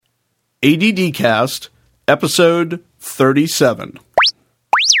ADD Cast, episode 37.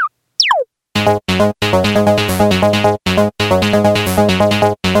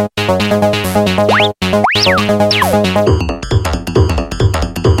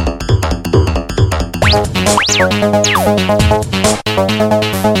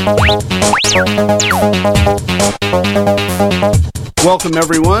 Welcome,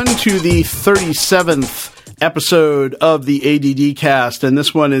 everyone, to the 37th episode of the ADD Cast, and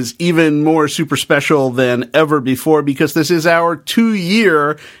this one is even more super special than ever before because this is our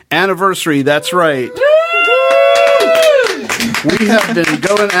 2-year anniversary. That's right. We have been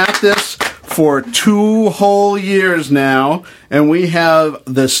going at this for 2 whole years now, and we have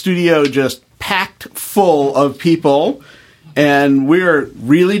the studio just packed full of people, and we're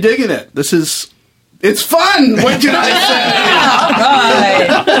really digging it. It's fun! What can I say? All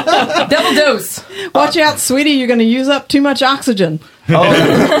right. Double dose. Watch out, sweetie. You're going to use up too much oxygen.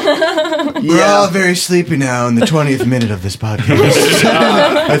 Oh. We're all very sleepy now in the 20th minute of this podcast.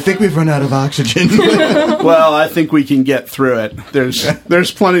 I think we've run out of oxygen. Well, I think we can get through it.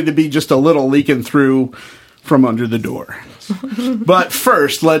 There's plenty to be just a little leaking through from under the door. But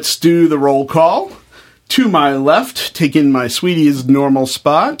first, let's do the roll call. To my left, taking my sweetie's normal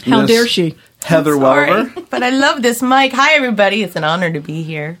spot. How dare she? Heather Welliver. But I love this mic. Hi, everybody. It's an honor to be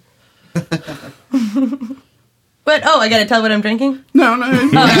here. But, I got to tell what I'm drinking? No. Okay.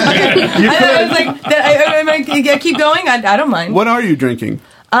 I was like, I keep going? I don't mind. What are you drinking?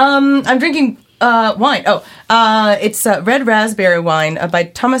 I'm drinking wine. It's red raspberry wine by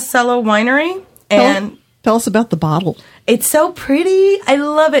Tomasello Winery. And tell us about the bottle. It's so pretty. I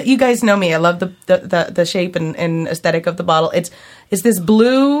love it. You guys know me. I love the shape and aesthetic of the bottle. It's this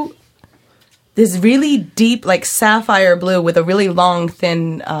blue... This really deep, like sapphire blue with a really long,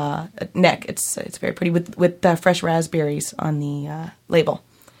 thin neck. It's very pretty with fresh raspberries on the label.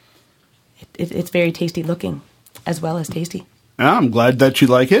 It's very tasty looking, as well as tasty. I'm glad that you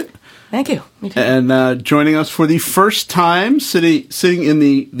like it. Thank you. Me too. And joining us for the first time, sitting in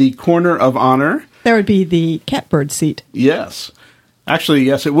the corner of honor. That would be the catbird seat. Yes. Actually,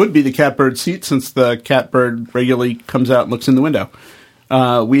 yes, it would be the catbird seat since the catbird regularly comes out and looks in the window.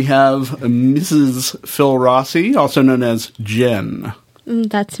 We have Mrs. Phil Rossi, also known as Jen.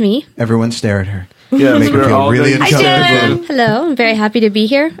 That's me. Everyone stare at her. Yeah, make her feel really uncomfortable. Hi, Jen. Hello, I'm very happy to be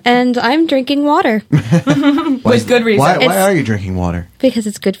here, and I'm drinking water. With good reason. Why are you drinking water? Because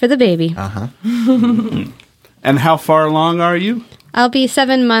it's good for the baby. Uh-huh. And how far along are you? I'll be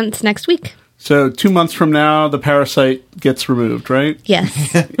 7 months next week. So 2 months from now, the parasite gets removed, right?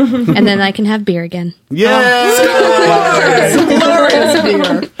 Yes. And then I can have beer again. Yes! Glorious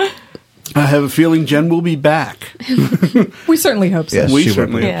beer. I have a feeling Jen will be back. We certainly hope so. Yes, we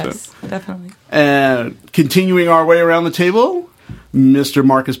certainly hope so. Yes, definitely. And continuing our way around the table, Mr.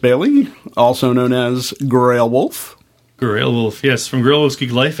 Marcus Bailey, also known as Grail Wolf. Grail Wolf, yes, from Grail Wolf's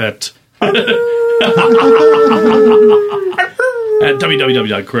Geek Life at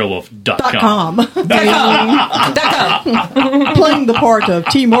www.grailwolf.com. Playing the part of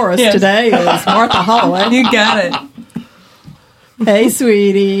T. Morris today is Martha Holloway. You got it. Hey,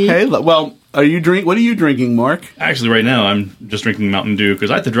 sweetie. Hey, well, what are you drinking, Mark? Actually, right now, I'm just drinking Mountain Dew because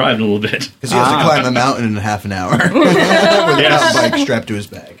I have to drive in a little bit. Because he has to climb a mountain in half an hour with a mountain bike strapped to his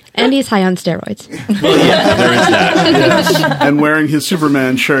bag. And he's high on steroids. Well, yeah, there is that. Yes. And wearing his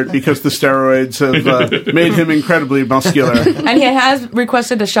Superman shirt because the steroids have made him incredibly muscular. And he has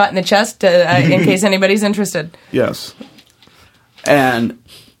requested a shot in the chest in case anybody's interested. Yes. And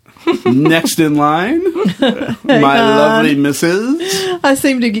next in line, my lovely Mrs. I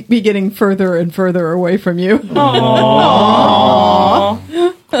seem to be getting further and further away from you. Aww.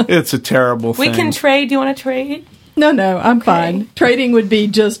 It's a terrible thing. We can trade. Do you want to trade? No, I'm fine. Trading would be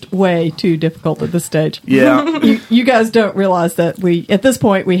just way too difficult at this stage. Yeah. You guys don't realize that at this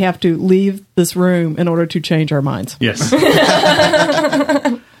point, we have to leave this room in order to change our minds. Yes.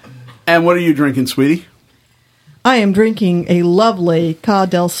 And what are you drinking, sweetie? I am drinking a lovely Ca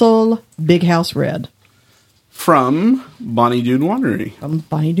del Sol Big House Red. From Bonnie Doon Winery. From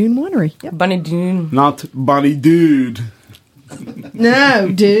Bonnie Doon Winery. Yep. Bonnie Doon. Not Bonnie Dude.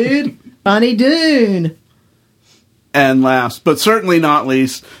 No, dude. Bonnie Doon. And last, but certainly not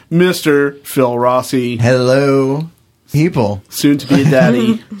least, Mr. Phil Rossi. Hello, people. Soon to be a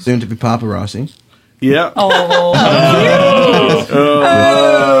daddy. Soon to be Papa Rossi. Yep.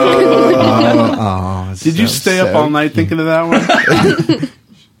 Did you stay up all night thinking of that one?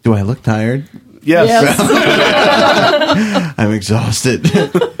 Do I look tired? Yes. I'm exhausted.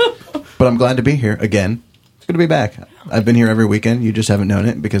 But I'm glad to be here again. It's good to be back. I've been here every weekend. You just haven't known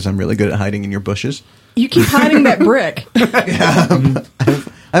it because I'm really good at hiding in your bushes. You keep hiding that brick.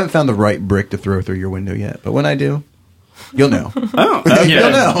 I haven't found the right brick to throw through your window yet, but when I do, you'll know. Oh,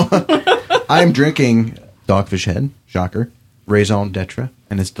 You'll know. I'm drinking Dogfish Head, shocker, raison d'etre,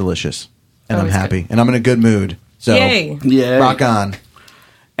 and it's delicious. And I'm happy. And I'm in a good mood. So, Yay. Yay. rock on.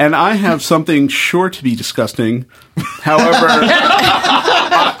 And I have something sure to be disgusting. However,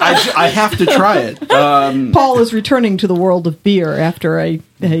 I have to try it. Paul is returning to the world of beer after a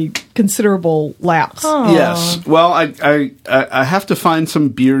considerable lapse. Yes. Well, I have to find some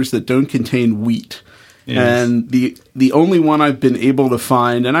beers that don't contain wheat. Yes. And the only one I've been able to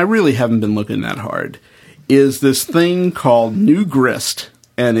find, and I really haven't been looking that hard, is this thing called New Grist.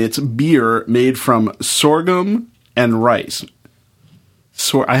 And it's beer made from sorghum and rice.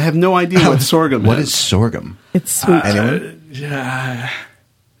 I have no idea what sorghum What is. is sorghum? It's sweet. Anyone?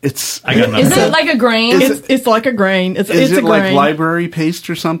 It's. I got nothing. Is it like a grain? It's like a grain. It's Is a it like grain. library paste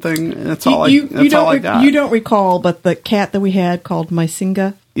or something? That's all You I got. You don't recall, but the cat that we had called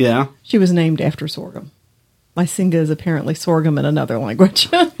Mysinga, Yeah. she was named after sorghum. Mysinga is apparently sorghum in another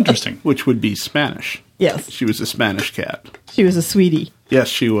language. Interesting. Which would be Spanish. Yes, She was a Spanish cat. she was a sweetie. Yes,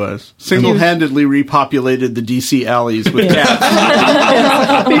 she was. Single-handedly repopulated the DC alleys with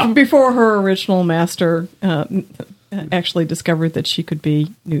cats. Before her original master actually discovered that she could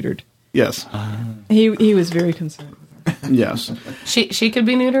be neutered. Yes. He was very concerned with her. Yes. She could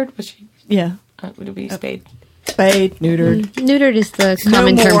be neutered, but she Yeah. would it be spayed? Spayed, neutered. Neutered is the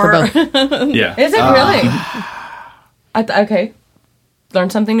common term for both. Yeah. Is it really? Okay. Learn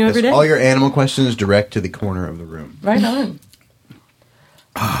something new every day. All your animal questions direct to the corner of the room. Right on.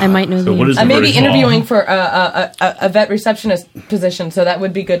 I might know So the what is I the may be version? interviewing for a vet receptionist position, so that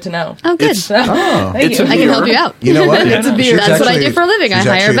would be good to know. Oh, good. It's- Thank It's you. a I can help you out. You know what? That's She's what I actually- do for a living. I she's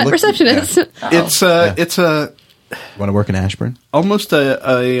hire a actually vet look- receptionist. Yeah. It's a Want to work in Ashburn? almost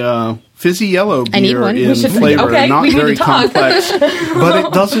a fizzy yellow beer I need one. We in should- flavor, okay, not we need to very talk. complex, but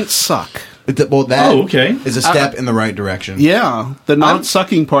it doesn't suck. Well, that Oh, okay. is a step in the right direction. Yeah, the not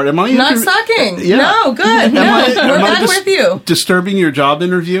sucking part. Am I Not sucking. Yeah. No, good. No, we're back with you. Disturbing your job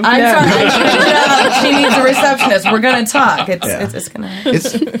interview? I'm sorry. She needs a receptionist. We're going to talk. It's going to.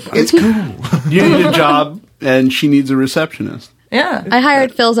 It's cool. You need a job, and she needs a receptionist. Yeah. I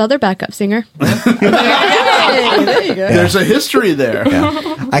hired Phil's other backup singer. There you go. There's a history there.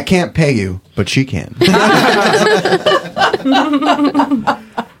 Yeah. I can't pay you, but she can.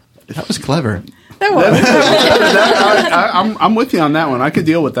 That was clever. I'm with you on that one. I could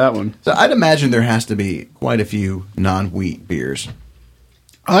deal with that one. So I'd imagine there has to be quite a few non-wheat beers.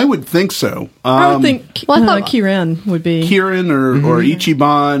 I would think so. I would think Well, I thought- Kirin would be. Kirin or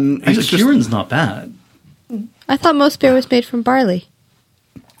Ichiban. Actually, It's just, Kieran's not bad. I thought most beer was made from barley.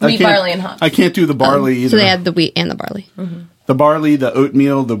 I Wheat, can't- barley, and hops. I can't do the barley either. So they had the wheat and the barley. The barley, the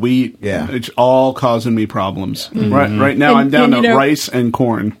oatmeal, the wheat. Yeah. It's all causing me problems. Right now, I'm And- down and to you know- rice and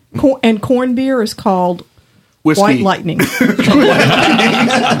corn. And corn beer is called Whiskey. White Lightning.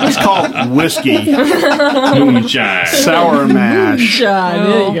 It's called whiskey. Moonshine. Sour mash.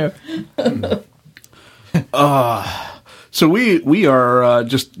 There you go. So we are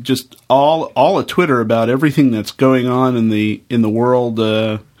just all at Twitter about everything that's going on in the world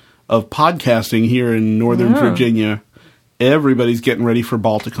of podcasting here in Northern Virginia. Everybody's getting ready for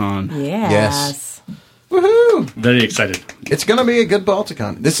Balticon. Yes. Woohoo! Very excited. It's going to be a good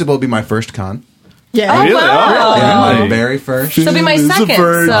Balticon. This will be my first con. Yeah. Oh, Really? wow. Yeah, my Really? very first. This'll be my Phil is a second,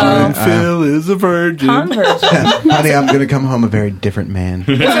 virgin. so- Phil is a virgin. Conversion. Honey, I'm going to come home a very different man.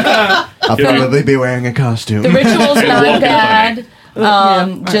 I'll probably be wearing a costume. The ritual's Walking not funny. bad.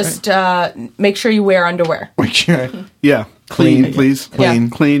 Yeah, Just make sure you wear underwear. Yeah, clean, please. Yeah.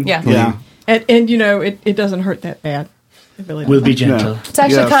 Clean. Yeah. Yeah. And you know, it doesn't hurt that bad. It really We'll be doesn't. gentle. It's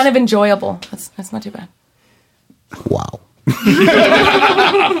actually Yes. kind of enjoyable. That's not too bad. Wow.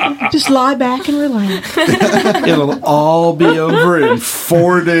 Just lie back and relax. It'll all be over in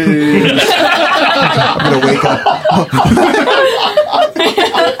 4 days. I'm going to wake up.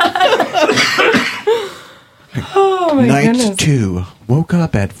 Oh my Night goodness. 2. Woke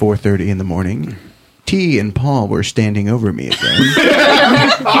up at 4:30 in the morning. T and Paul were standing over me again.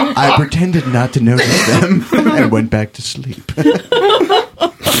 I pretended not to notice them and went back to sleep.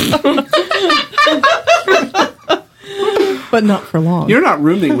 But not for long. You're not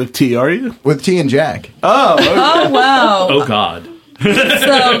rooming with T, are you? With T and Jack. Oh wow. Oh, God. So who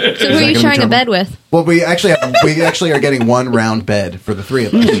are you gonna be sharing a trouble? bed with? Well, we actually are getting one round bed for the three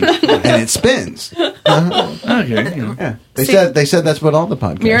of us, and it spins. Okay. You know. Yeah, they said that's what all the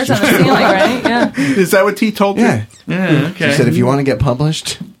podcasts. Mirrors on the ceiling, right? Yeah. Is that what T told you? Yeah, Yeah, okay. he said if you want to get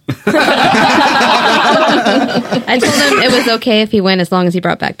published, I told him it was okay if he went as long as he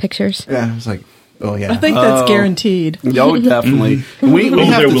brought back pictures. yeah, I was like, Oh, yeah. I think that's guaranteed. Oh, definitely. We have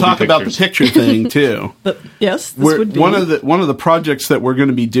there to will talk be about the picture thing too. Yes, this would be. One of the projects that we're going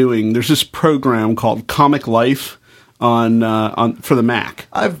to be doing. There's this program called Comic Life on for the Mac.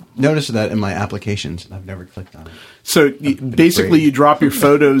 I've noticed that in my applications, and I've never clicked on it. So basically, you drop your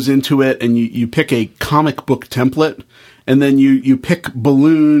photos into it, and you pick a comic book template, and then you pick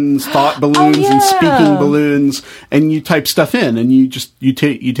balloons, thought balloons, and speaking balloons, and you type stuff in, and you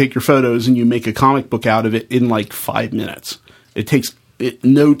take your photos and you make a comic book out of it in like 5 minutes. It takes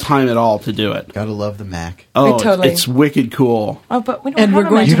no time at all to do it. Gotta love the Mac. Oh, Totally. it's wicked cool. Oh, but we don't And have we're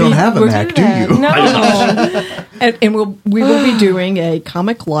going You to don't have a Mac, do you? No. And we will be doing a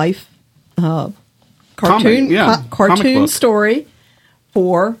Comic Life cartoon comic book. story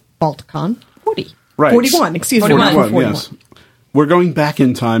for Balticon 40. Right. 41, excuse me. 41, Yes. We're going back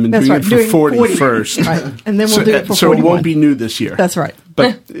in time and That's doing right, it for doing 40 first. Right. And then we'll do it for so 41. it won't be new this year. That's right.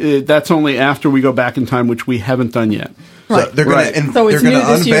 But that's only after we go back in time, which we haven't done yet. Right. So they're going Right. to So it's they're new going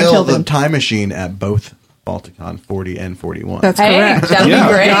to this year unveil until the then. time machine at both Balticon 40 and 41. That's Hey, correct. that'd Yeah.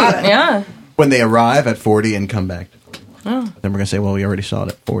 be great. Got it. Yeah. When they arrive at 40 and come back to 40. Then we're going to say, well, we already saw it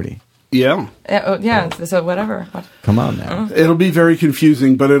at 40. Yeah. Yeah. So whatever. Come on now. It'll be very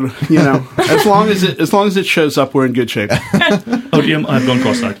confusing, but as long as it shows up, we're in good shape. Oh, dear, I've gone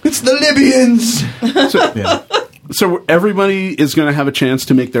cross-eyed. It's the Libyans! Yeah. So everybody is going to have a chance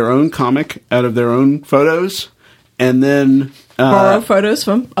to make their own comic out of their own photos, and then Borrow photos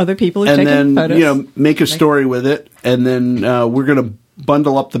from other people who've and taken then photos. make a story with it, and then we're going to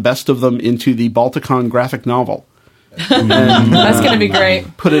bundle up the best of them into the Balticon graphic novel. That's going to be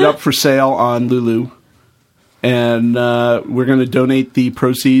great. Put it up for sale on Lulu, and we're going to donate the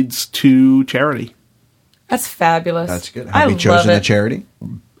proceeds to charity. That's fabulous. That's good. I Have we love chosen it. a charity?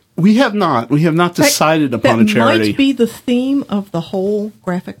 We have not decided upon a charity. That might be the theme of the whole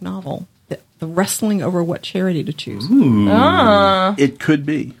graphic novel. The wrestling over what charity to choose. It could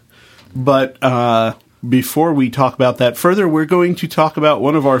be. But before we talk about that further, we're going to talk about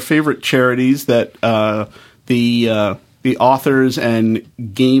one of our favorite charities that the authors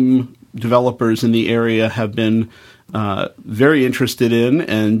and game developers in the area have been very interested in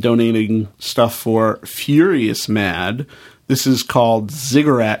and donating stuff for Furious Mad. This is called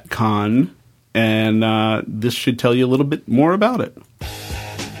Ziggurat Con, and this should tell you a little bit more about it.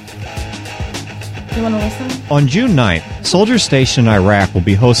 You want to listen? On June 9th, soldiers stationed in Iraq will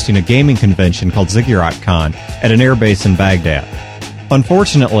be hosting a gaming convention called Ziggurat Con at an airbase in Baghdad.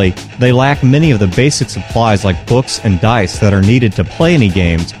 Unfortunately, they lack many of the basic supplies like books and dice that are needed to play any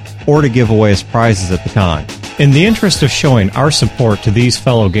games or to give away as prizes at the con. In the interest of showing our support to these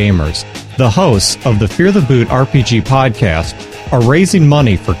fellow gamers, the hosts of the Fear the Boot RPG podcast are raising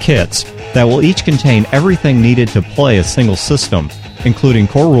money for kits that will each contain everything needed to play a single system, including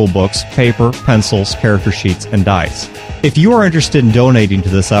core rulebooks, paper, pencils, character sheets, and dice. If you are interested in donating to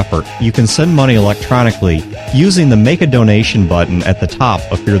this effort, you can send money electronically using the Make a Donation button at the top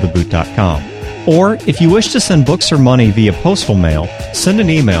of feartheboot.com. Or, if you wish to send books or money via postal mail, send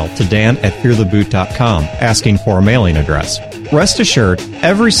an email to dan@feartheboot.com asking for a mailing address. Rest assured,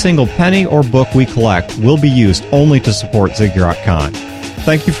 every single penny or book we collect will be used only to support Ziggurat Con.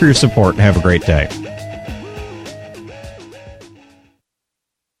 Thank you for your support and have a great day.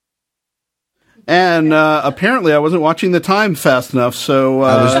 And apparently I wasn't watching the time fast enough,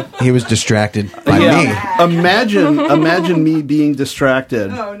 so... He was distracted by me. Imagine me being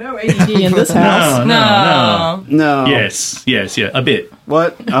distracted. Oh, no ADD in this house. No. No. Yes, yeah, a bit.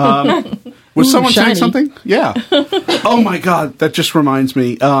 What? Was someone saying shiny. something? Yeah. Oh my God, that just reminds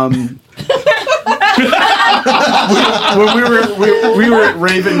me. When we were at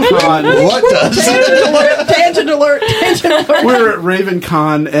RavenCon. What does? Tangent alert. We were at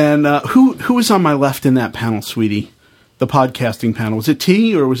RavenCon, and who was on my left in that panel, sweetie? The podcasting panel. Was it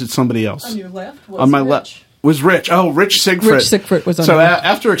T or was it somebody else? On your left was on my Rich. left was Rich. Oh, Rich Siegfried. Rich Siegfried was on So your left.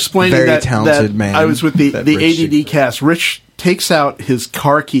 after explaining Very that, talented man, I was with the that Rich ADD Siegfried. cast. Rich takes out his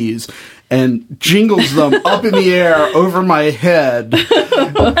car keys and jingles them up in the air over my head.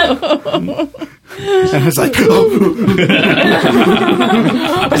 And I was like,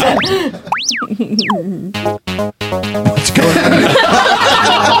 What's going on?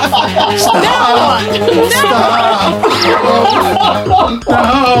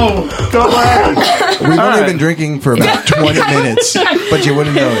 no, go away. We've only been drinking for about 20 minutes, but you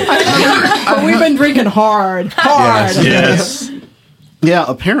wouldn't know it. But we've been drinking hard. Yes. Yeah,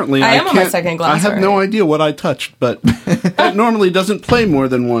 apparently I am on my can't- second glass I have no already. idea what I touched, but that normally doesn't play more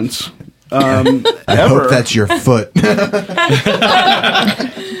than once. I Ever. hope that's your foot.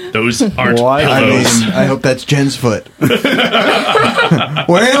 Those aren't Why? I mean, pillows. I hope that's Jen's foot. Where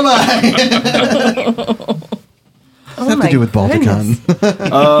am I? Oh Have my to do with Balticon.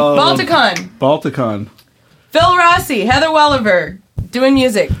 Balticon. Phil Rossi, Heather Welliver, doing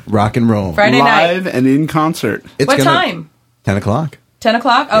music. Rock and roll. Friday Live night. and in concert. What time? 10 o'clock. 10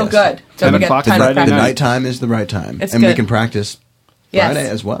 o'clock? Oh, Yes. good. So 10 we get o'clock time to Friday The practice. night. night time is the right time. It's and we good. can practice Yes. Friday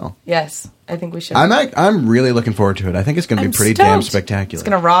as well. Yes, I think we should. I'm really looking forward to it. I think it's going to be I'm pretty stoked. damn spectacular. It's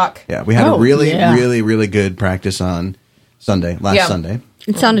going to rock. Yeah, we had a Oh, really, yeah. really, really good practice on Sunday, last Sunday.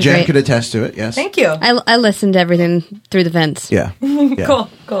 It sounded Jen great. could attest to it, yes. Thank you. I listened to everything through the vents. Yeah. Yeah.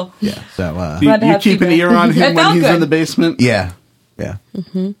 Cool. Yeah. So, Do Glad to you have keep an feedback. ear on It him when felt he's good. in the basement? yeah. Yeah.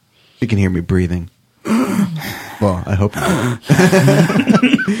 Mm-hmm. You can hear me breathing. Well, I hope not.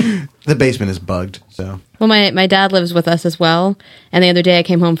 The basement is bugged, so. Well, my dad lives with us as well. And the other day I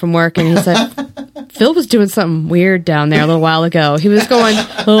came home from work and he said, Phil was doing something weird down there a little while ago. He was going,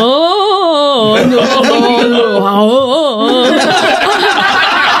 oh, no,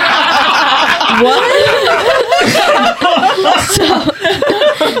 what?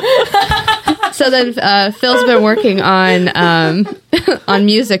 So then Phil's been working on on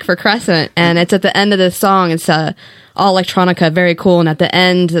music for Crescent, and it's at the end of the song. It's all electronica, very cool. And at the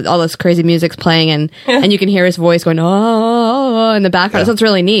end, all this crazy music's playing, and you can hear his voice going oh in the background. So it's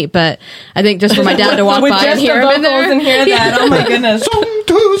really neat. But I think just for my dad to walk With by just and hear the him in vocals there, and hear that. Oh my goodness.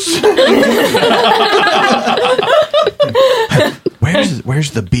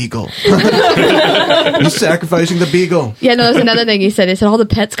 Where's the beagle? He's sacrificing the beagle. Yeah, no, there's another thing he said. He said all the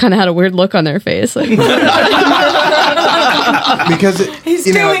pets kind of had a weird look on their face. Like, Because He's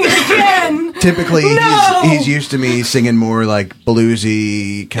doing it again. typically No! he's used to me singing more like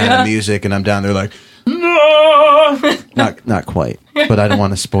bluesy kind of music, and I'm down there like, no, not quite. But I don't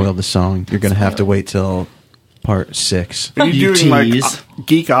want to spoil the song. You're gonna have to wait till part 6. Are you You doing like tease.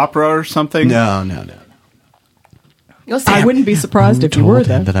 geek opera or something? No. You'll see. I wouldn't be surprised if you were, Told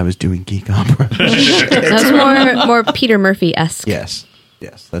him though. that I was doing geek opera. that's more Peter Murphy-esque. Yes,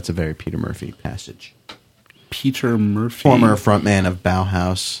 that's a very Peter Murphy passage. Peter Murphy. Former frontman of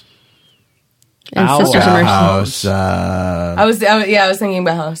Bauhaus. And Sisters of Mercy. Bauhaus, I was thinking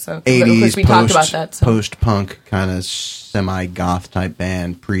about how. So of 80s course we talked about that. So. post-punk kind of semi-goth type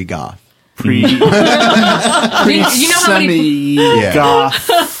band, pre-goth. Pre you know how many? semi goth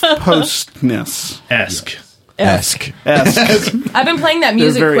postness. Esque. Esque. I've been playing that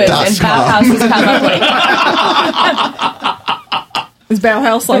music very quiz, and Bauhaus has come up like Is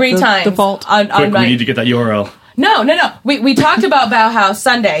Bauhaus like 3 the times default? on Quick, my. we need to get that URL. No. We talked about Bauhaus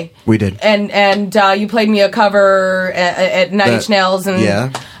Sunday. We did. And you played me a cover at Nine Inch Nails, and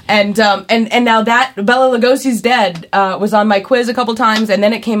yeah. and now that Bela Lugosi's Dead was on my quiz a couple times, and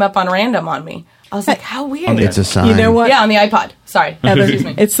then it came up on random on me. I was like, how weird. It's a sign. You know what? Yeah, on the iPod. Sorry. Heather, Excuse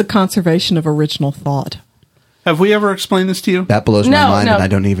me. it's the conservation of original thought. Have we ever explained this to you? That blows my No, mind, no. and I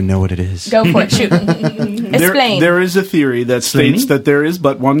don't even know what it is. Go for it. Shoot. Explain. There is a theory that states Explaining? that there is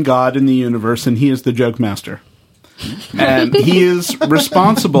but one God in the universe, and he is the joke master. And he is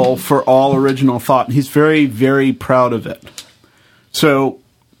responsible for all original thought. He's very, very proud of it. So,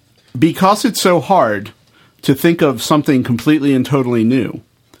 because it's so hard to think of something completely and totally new,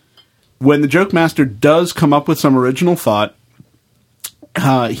 when the joke master does come up with some original thought,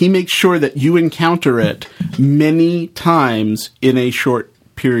 he makes sure that you encounter it many times in a short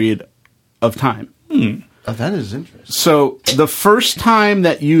period of time. Oh, that is interesting. So the first time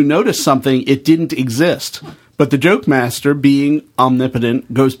that you notice something, it didn't exist. But the joke master, being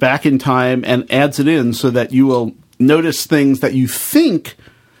omnipotent, goes back in time and adds it in so that you will notice things that you think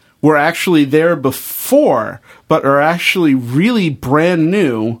were actually there before, but are actually really brand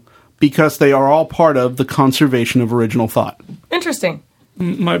new because they are all part of the conservation of original thought. Interesting.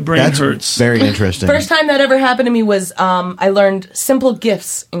 My brain That's hurts. very interesting. First time that ever happened to me was I learned Simple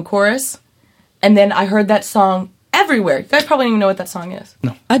Gifts in chorus, and then I heard that song everywhere. You guys probably don't even know what that song is.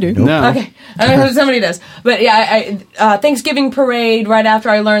 No. I do. No. Okay. Somebody does. But yeah, Thanksgiving parade, right after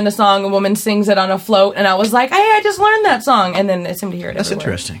I learned the song, a woman sings it on a float, and I was like, hey, I just learned that song. And then I seemed to hear it That's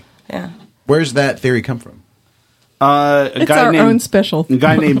everywhere. interesting. Yeah. Where's that theory come from? It's our own special. A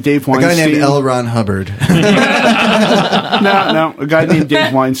guy named Dave A Weinstein. guy named L. Ron Hubbard. No, a guy named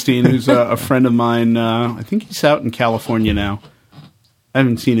Dave Weinstein, who's a friend of mine. I think he's out in California now. I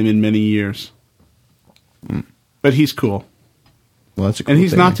haven't seen him in many years. But he's cool. Well, that's a cool And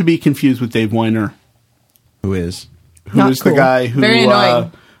he's theory. not to be confused with Dave Weiner, Who is? who Not is the cool. guy who... Very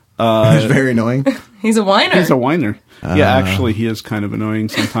annoying. Who's very annoying. He's a whiner. He's a whiner. Yeah, actually, he is kind of annoying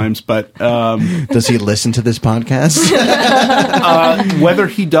sometimes. But Does he listen to this podcast? whether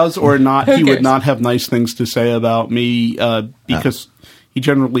he does or not, he would cares? not have nice things to say about me because he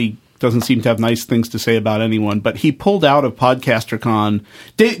generally doesn't seem to have nice things to say about anyone, but he pulled out of PodcasterCon.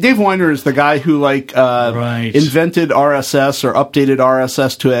 Dave Weiner is the guy who invented RSS or updated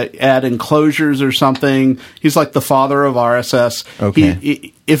RSS to add enclosures or something. He's like the father of RSS.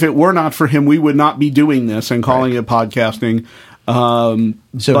 Okay. If it were not for him, we would not be doing this and calling it podcasting. So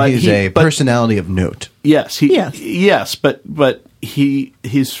he's a personality of note. Yes, but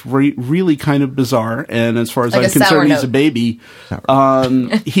he's really kind of bizarre, and as far as Like I'm a sour concerned, he's note. a baby.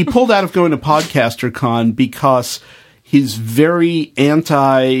 He pulled out of going to PodcasterCon because he's very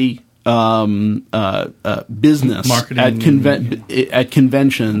anti business Marketing. at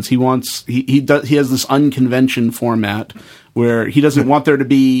conventions. He has this unconvention format where he doesn't want there to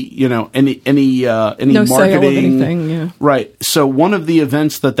be any No marketing sale of anything, yeah. Right. So one of the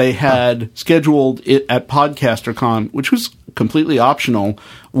events that they had scheduled at PodcasterCon, which was completely optional,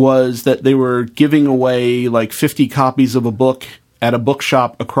 was that they were giving away like 50 copies of a book at a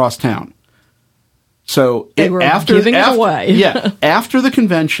bookshop across town. So after the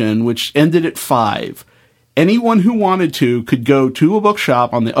convention, which ended at 5, anyone who wanted to could go to a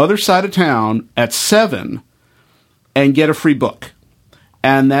bookshop on the other side of town at 7 and get a free book.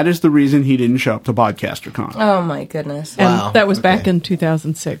 And that is the reason he didn't show up to PodcasterCon. Oh, my goodness. And that was back in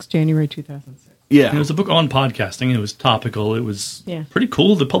 2006, January 2006. Yeah. And it was a book on podcasting. It was topical. It was pretty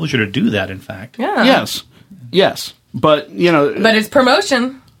cool of the publisher to do that, in fact. Yeah. Yes. But, But it's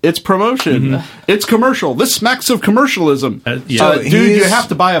promotion. It's promotion. Mm-hmm. It's commercial. This smacks of commercialism. Yeah. So, dude, you have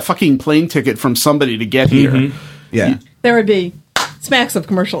to buy a fucking plane ticket from somebody to get here. Mm-hmm. Yeah. There would be smacks of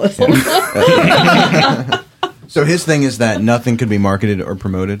commercialism. So his thing is that nothing could be marketed or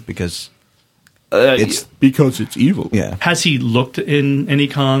promoted because it's evil. Yeah. Has he looked in any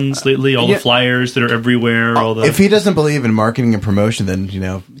cons lately? All the flyers that are everywhere. If he doesn't believe in marketing and promotion, then Isn't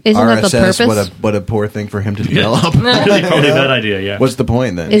that the RSS. purpose? What a poor thing for him to develop. Probably a bad idea. Yeah. What's the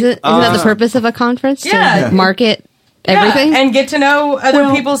point then? Isn't that the purpose of a conference? Yeah. To market everything? And get to know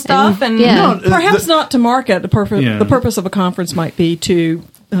other people's stuff. And Perhaps not to market. The purpose of a conference might be to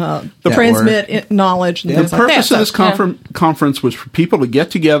transmit knowledge and The things like that. purpose of this conference was for people to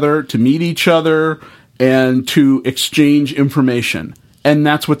get together, to meet each other, and to exchange information. And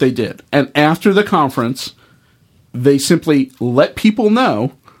that's what they did. And after the conference, they simply let people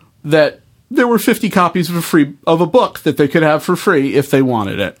know that there were 50 copies of a book that they could have for free if they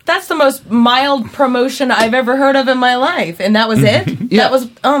wanted it. That's the most mild promotion I've ever heard of in my life. And that was it? Yeah. That was,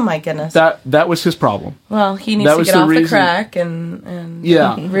 oh my goodness. That was his problem. Well, he needs to get off the crack and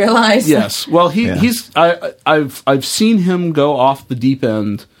realize. Yes. Well, I've seen him go off the deep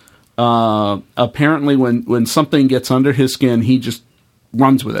end. Apparently, when something gets under his skin, he just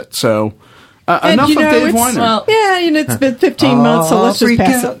runs with it. So enough of Dave Weiner. Well, it's been 15 months, so let's just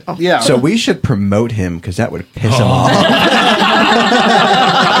pass it. Oh. Yeah. So we should promote him because that would piss him off.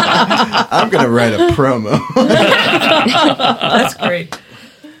 I'm going to write a promo. that's great.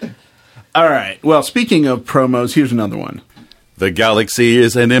 All right. Well, speaking of promos, here's another one. The galaxy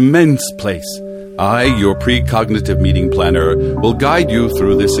is an immense place. I, your precognitive meeting planner, will guide you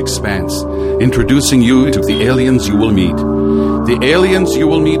through this expanse, introducing you to the aliens you will meet. The Aliens You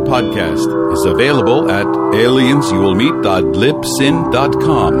Will Meet podcast is available at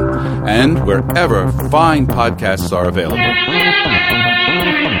aliensyouwillmeet.libsyn.com and wherever fine podcasts are available.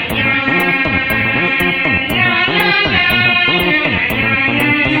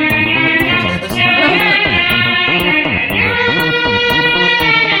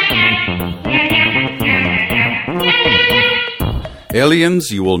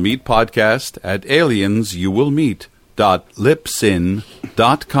 Aliens You Will Meet podcast at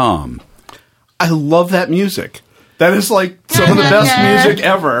aliensyouwillmeet.libsyn.com. I love that music. That is like some of the best music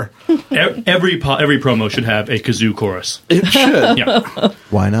ever. Every promo should have a kazoo chorus. It should. Yeah.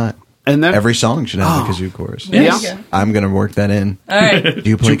 Why not? And that Every song should have a kazoo chorus. Yes. Yeah. I'm going to work that in. All right. Do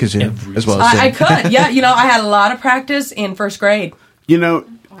you play kazoo as well as I sing? could. Yeah. I had a lot of practice in first grade.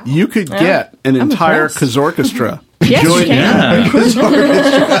 you could get an entire kazorchestra. Yes, you can. Join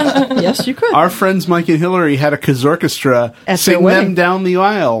Yes, you could. Our friends Mike and Hillary had a kazorchestra At sing their wedding. them down the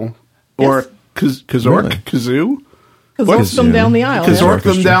aisle. Or kazork? Really? Kazoo? Kazork them down the aisle. Kazork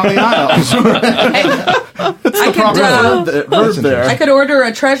them down the aisle. That's the proper verb there. I could order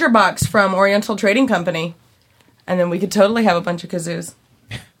a treasure box from Oriental Trading Company, and then we could totally have a bunch of kazoos.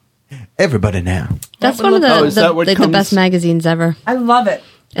 Everybody now. That's one of is that what the comes- best magazines ever. I love it.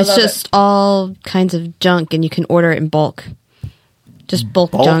 It's just all kinds of junk, and you can order it in bulk. Just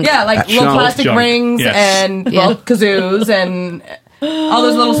bulk junk. Yeah, like little Junk. plastic Junk. rings Yes. and kazoos and All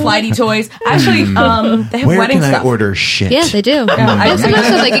those little slidey toys. Actually, they have Where wedding can stuff. I order shit? Yeah, they do. I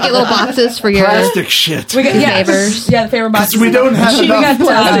Sometimes they get little boxes for your Plastic shit. We got, favors. Yeah, the favor boxes. We don't have We enough.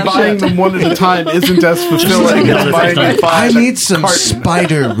 got, And buying them one at a time isn't as fulfilling as buying them I five. need some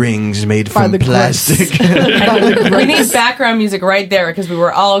spider rings made from the plastic. we need background music right there because we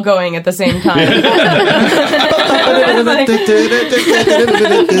were all going at the same time.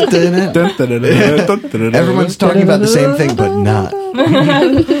 Everyone's talking about the same thing, but not.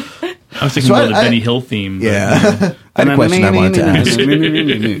 I was thinking about the Benny Hill theme. Yeah. I had a question I wanted to ask.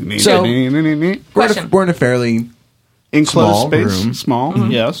 So, we're in a fairly enclosed small space. room.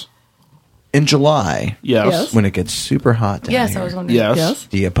 Small, yes. In July, Yes. when it gets super hot down Yes, here, I was wondering. Yes.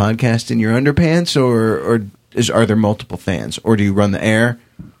 do you podcast in your underpants, or are there multiple fans, or do you run the air,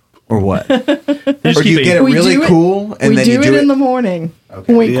 or what? Or do you get it We really do it- cool and we then do you do it in the morning.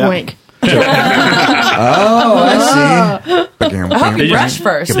 Wink, Yeah. wink. Oh, I see. I hope you brush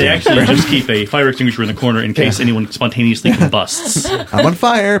first. They actually just keep a fire extinguisher in the corner in case anyone spontaneously combusts. I'm on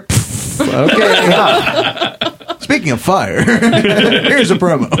fire. Okay. Speaking of fire, here's a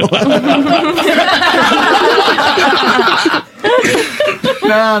promo.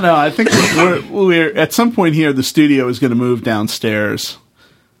 No. I think we're at some point here. The studio is going to move downstairs.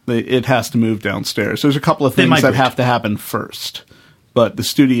 It has to move downstairs. There's a couple of things that have to happen first, but the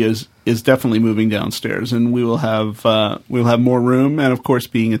studio is definitely moving downstairs, and we'll have more room. And of course,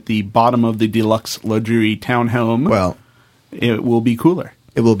 being at the bottom of the deluxe luxury townhome, Well, it will be cooler.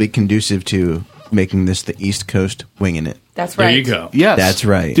 it will be conducive to making this the East Coast Winging It. That's right. There you go. Yes, That's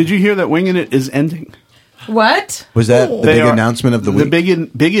right. Did you hear that Winging It is ending? What? Was that the big announcement of the week? The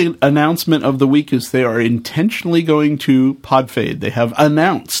big announcement of the week is they are intentionally going to Podfade. They have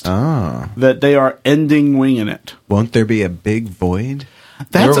announced that they are ending Winging It. Won't there be a big void?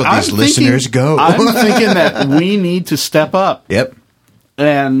 That's Where will these listeners go? I'm thinking that we need to step up Yep.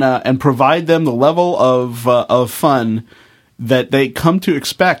 and provide them the level of fun that they come to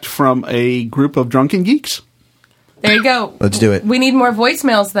expect from a group of drunken geeks. There you go. Let's do it. We need more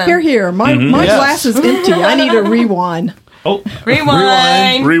voicemails then. Here. My Yes. glass is empty. I need a rewind. Oh,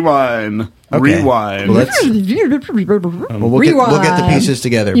 Rewind. Rewind. Okay. Rewind. Well, we'll get the pieces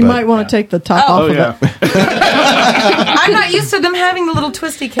together. You but might want to take the top off of yeah. it. I'm not used to them having the little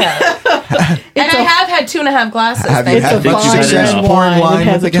twisty cap. And I have had 2.5 glasses. Have you It's had a much fine success red pouring wine. wine It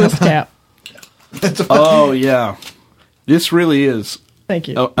has with a the twist cap. Oh, yeah. This really is Thank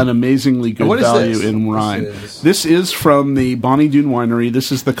you. an amazingly good What is value this? in wine. This This is from the Bonnie Doon Winery.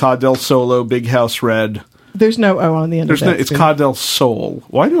 This is the Cod del Solo Big House Red. There's no O on the end There's of no, that. it's Cod del Sol.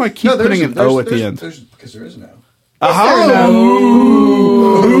 Why do I keep putting an O at the end? Because there is no. I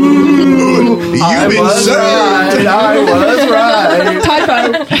was right. I was right.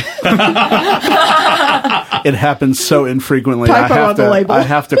 Typo. It happens so infrequently. Typo on the label. I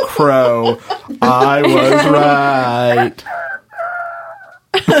have to crow. I was right.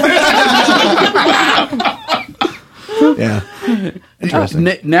 Yeah. Interesting.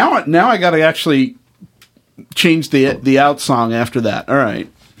 Now I got to actually change the out song after that. All right.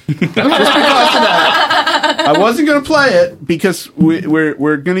 Just because of that. I wasn't going to play it because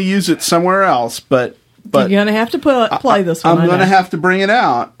we're going to use it somewhere else, but You're going to have to play this one. I'm going to have to bring it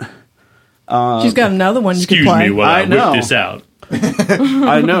out. She's got another one you excuse can play. me while I know. whip this out.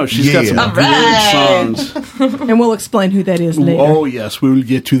 I know she's got some Yeah. great songs. And we'll explain who that is later. Oh yes, we will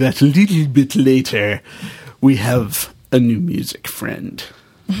get to that a little bit later. We have a new music friend.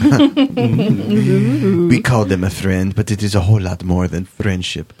 We call them a friend, but it is a whole lot more than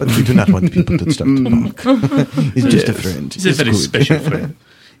friendship. But we do not want people to start to talk. It's just a friend. It's a very special friend.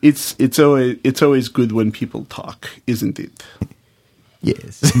 It's always good when people talk, isn't it?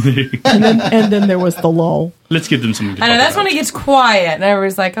 Yes. And then there was the lull. Let's give them something to I know, talk that's about. when it gets quiet, and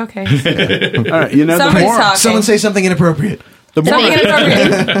everybody's like, okay. All right, the Somebody's more talking. Someone say something inappropriate. Something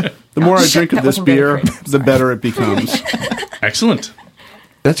inappropriate. the more I Shit, drink of that this wasn't very beer, great. the better it becomes. Excellent.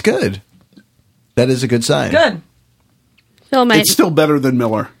 That's good. That is a good sign. Good. Phil, It's still better than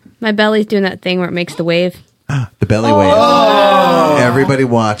Miller. my belly's doing that thing where it makes the wave. The belly wave. Everybody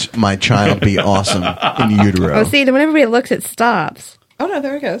watch my child be awesome in utero. Oh, see, then when everybody looks, it stops. Oh, no,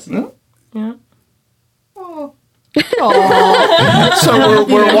 there it goes. Yeah. So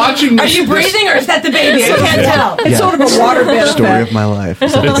we're watching. Are you breathing, or is that the baby? I can't tell. It's sort of a waterbed Story effect. of my life.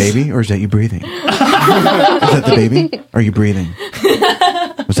 Is that the baby or is that you breathing? Is that the baby? Are you breathing?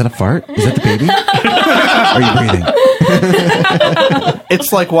 Was that a fart? Is that the baby? Are you breathing?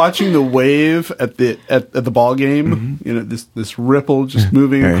 It's like watching the wave at the ball game. You know, this ripple just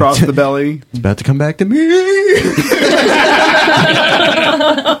moving Right. across the belly. It's about to come back to me.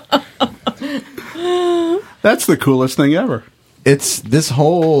 That's the coolest thing ever. it's this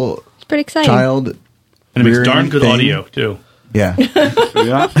whole It's pretty exciting. child. And it makes darn good thing. audio, too. Yeah.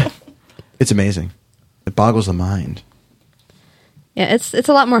 Yeah. It's amazing. It boggles the mind. Yeah, it's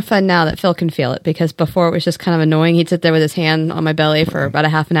a lot more fun now that Phil can feel it, because before it was just kind of annoying. He'd sit there with his hand on my belly for about a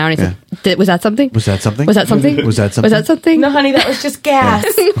half an hour, and he'd say, "Was that something? Was that something? Was that something? Was that something? Was that something? No, honey, that was just gas.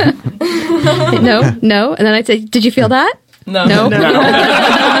 No." And then I'd say, "Did you feel that? No. No."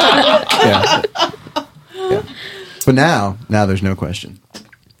 Yeah. But now there's no question.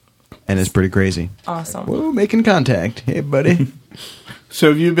 And it's pretty crazy. Awesome. Whoa, making contact. Hey, buddy. So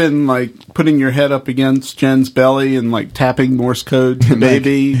have you been like putting your head up against Jen's belly and like tapping Morse code to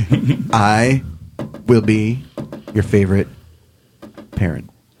baby? I will be your favorite parent.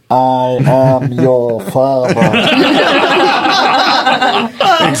 I am your father.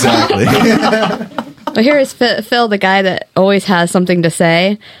 Exactly. Well, here is Phil, the guy that always has something to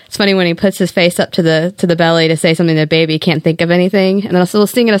say. It's funny when he puts his face up to the belly to say something to the baby, he can't think of anything, and then also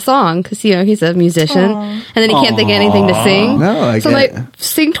singing a song because he's a musician, and then he can't think of anything to sing. No, I so get like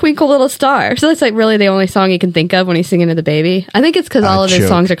sing "Twinkle Little Star." So that's like really the only song he can think of when he's singing to the baby. I think it's because all of his choke.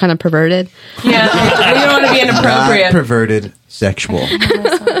 songs are kind of perverted. Yeah, you don't want to be Not inappropriate. perverted, sexual.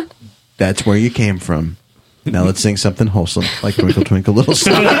 That's where you came from. Now let's sing something wholesome, like "Twinkle Twinkle Little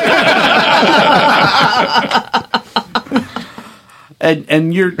Star."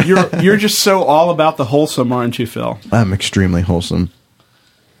 And you're just so all about the wholesome, aren't you, Phil? I'm extremely wholesome.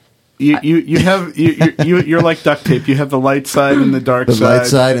 You're like duct tape. You have the light side and the dark The side. light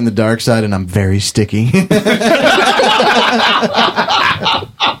side and the dark side, and I'm very sticky. Just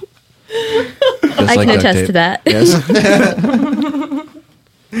I can duct attest tape. to that. Yes.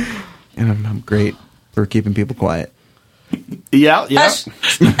 And I'm great for keeping people quiet. Yeah.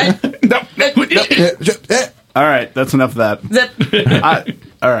 All right, that's enough of that.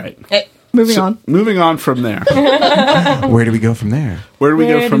 All right. Moving on. Moving on from there. Where do we go from there? Where do we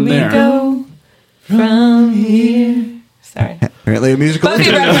go from there? Go from here. Sorry. Apparently a musical. Buffy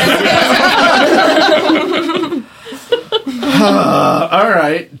interlude. reference. All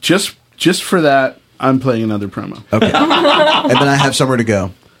right, just for that, I'm playing another promo. Okay. And then I have somewhere to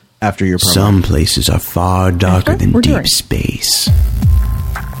go after your promo. Some places are far darker than deep space.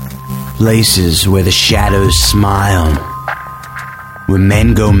 Places where the shadows smile, where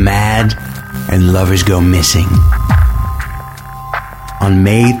men go mad and lovers go missing. On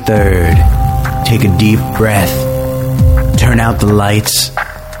May 3rd, take a deep breath, turn out the lights,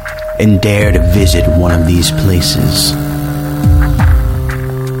 and dare to visit one of these places.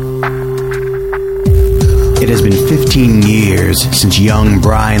 It has been 15 years since young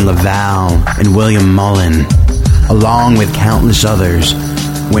Brian Laval and William Mullen, along with countless others,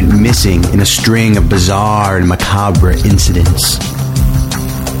 went missing in a string of bizarre and macabre incidents.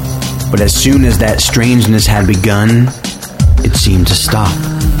 But as soon as that strangeness had begun, it seemed to stop.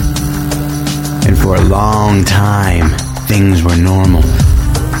 And for a long time, things were normal.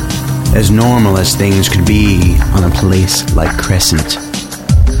 As normal as things could be on a place like Crescent.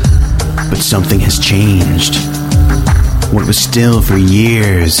 But something has changed. What was still for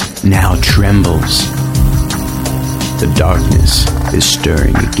years now trembles. The darkness is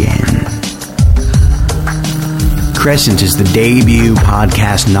stirring again. Crescent is the debut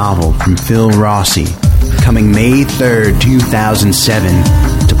podcast novel from Phil Rossi, coming May 3rd, 2007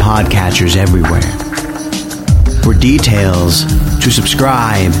 to podcatchers everywhere. For details, to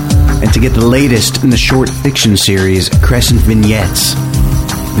subscribe, and to get the latest in the short fiction series Crescent Vignettes,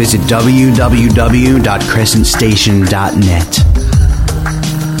 visit www.crescentstation.net.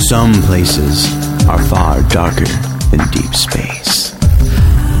 Some places are far darker than deep space.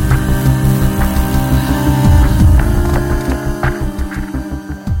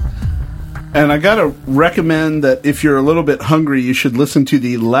 And I gotta recommend that if you're a little bit hungry, you should listen to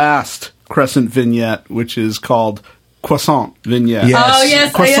the last Crescent vignette, which is called Croissant Vignette. Yes. Oh,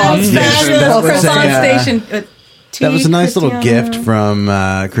 yes. Croissant Station. Station. That was Croissant a- Station. That was a nice little gift from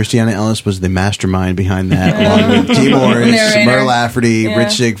Christiana Ellis was the mastermind behind that, along with T. Morris, Narrator. Merle Lafferty, Yeah.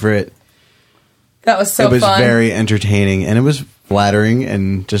 Rich Siegfried. That was so It was fun. very entertaining, and it was flattering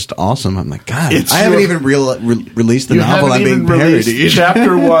and just awesome. I'm like, God, It's I haven't your- even released the You novel. haven't I'm being even released parodied.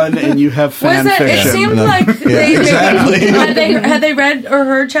 chapter 1, and you have fan Was it? fiction. It seemed No. like they exactly. had they read or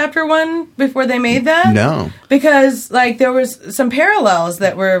heard chapter 1 before they made that? No. Because like there was some parallels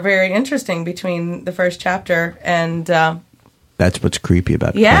that were very interesting between the first chapter and That's what's creepy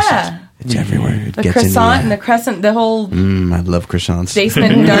about Yeah. Crescent. It's everywhere. It the gets croissant in and the crescent, the whole I love croissants.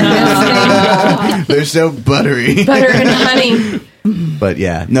 basement in darkness, They're so buttery. butter and honey. But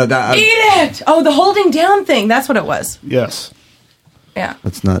yeah, no, Eat it! Oh, the holding down thing. That's what it was. Yes. Yeah.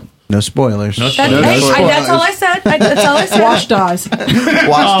 let's not No spoilers. No That's, spoilers. that's all I said. That's all I said. Wash dies. Watch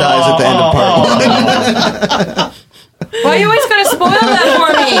dies at the end of part 1. Why are you always going to spoil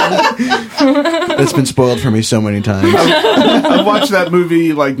that for me? It's been spoiled for me so many times. I've watched that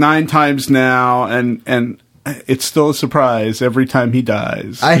movie like 9 times now, and it's still a surprise every time he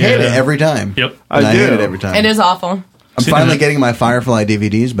dies. I hate it every time. Yep. And I do. hate it every time. It is awful. I'm finally getting my Firefly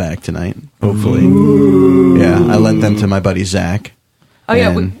DVDs back tonight. Hopefully. Yeah, I lent them to my buddy Zach. Oh, yeah.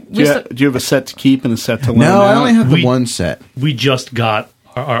 And- Do you have a set to keep and a set to lend No, I out? only have the one set. We just got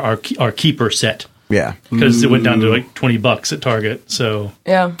our keeper set Yeah. because it went down to like $20 at Target. So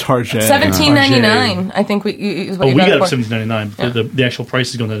Yeah. Target. $17.99. I think is what you we got got it it for. for $17.99. Yeah. The actual price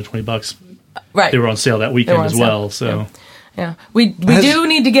is going down to $20. Right. They were on sale that They were weekend on as sale. well. So Yeah. We do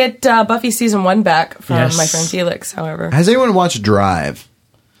need to get Buffy season 1 back from Yes. my friend Felix, however. Has anyone watched Drive?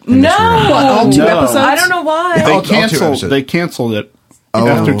 No! All 2 No. episodes? I don't know why. They All 2 episodes. canceled it Oh,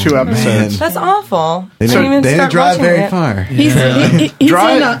 after 2 episodes. man. That's awful. They Didn't didn't, even they didn't start drive watching very it. far. He's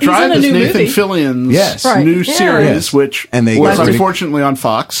Drive in a is new Nathan movie. Fillion's Yes. Right. new Yeah. series, Yes. which And they was got rid of- unfortunately on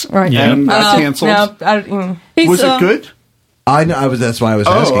Fox. Right. Yeah. And got canceled. He's, Was it good? I know. That's why I was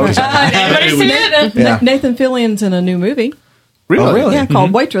asking. 'cause I- Anybody see it? Yeah. Nathan Fillion's in a new movie. Really? Oh, really? Yeah,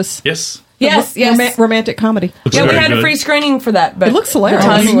 called Waitress. yes, Yes, yes. Romantic comedy. Looks Yeah, we very had a good. free screening for that, but It looks hilarious. the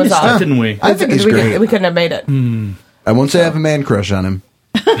timing was off. Didn't we? I think he's we great. we couldn't have made it. I won't say I have a man crush on him,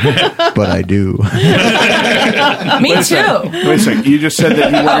 but I do. Me too. Wait a second. You just said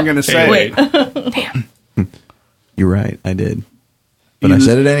that you weren't going to say Wait. it. You're right. I did. But I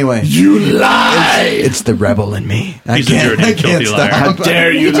said it anyway. You lie! It's the rebel in me. He's a dirty, I can't filthy liar. How stop.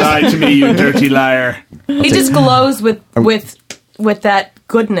 dare you lie to me, you dirty liar. He just glows with that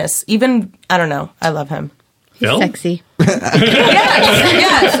goodness. Even I don't know. I love him. Phil? Sexy. Yes,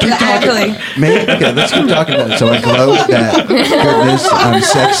 actually. Maybe, okay, let's keep talking about it. So I glow with that goodness. I'm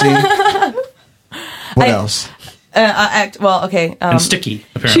sexy. What else? Okay. And sticky,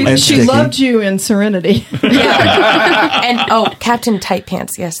 apparently. And She sticky. loved you in Serenity. Yeah. And Captain Tight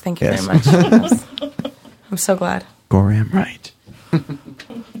Pants. Yes, thank you Yes. very much. I'm so glad. Goram, right.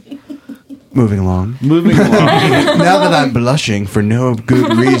 Moving along. Moving along. Now that I'm blushing for no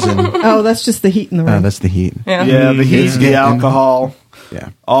good reason. Oh, that's just the heat in the room. That's the heat. Yeah. Yeah, the heat, It's the getting- alcohol, Yeah.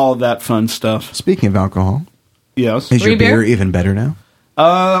 all of that fun stuff. Speaking of alcohol, Yes. is your Free beer? beer even better now?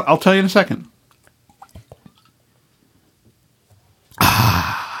 I'll tell you in a second.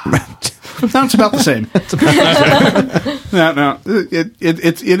 No, it's about the same. No,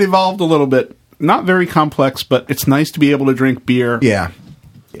 it evolved a little bit. Not very complex, but it's nice to be able to drink beer, Yeah.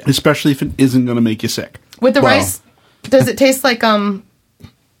 especially if it isn't going to make you sick. With the Well- rice, does it taste like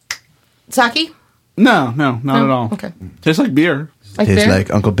sake? No, not at all. Okay. Tastes like beer. Like Tastes beer?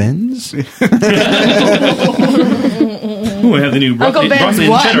 like Uncle Ben's. Oh, we have the new Uncle broccoli, Ben's broccoli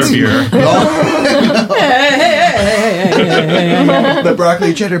and what? cheddar beer. The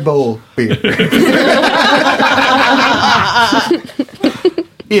broccoli cheddar bowl beer.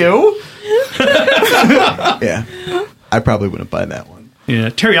 Ew. Yeah. I probably wouldn't buy that one. Yeah,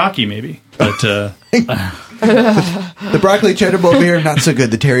 teriyaki maybe, but The broccoli cheddar bowl beer, not so good.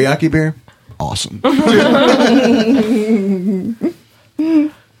 The teriyaki beer, awesome.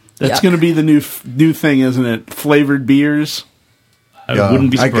 That's going to be the new thing, isn't it? Flavored beers, I wouldn't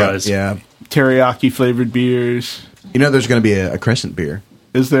be surprised. Yeah. teriyaki flavored beers. You know there's going to be a Crescent beer.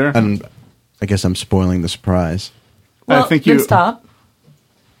 Is there? And I guess I'm spoiling the surprise. Well, I think then you stop.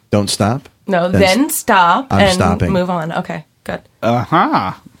 Don't stop? No, then stop I'm and stopping. move on. Okay, good.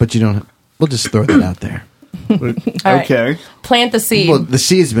 But you don't... We'll just throw that out there. All right. Okay. Plant the seed. Well, the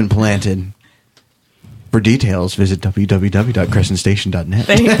seed's been planted. For details, visit www.crescentstation.net.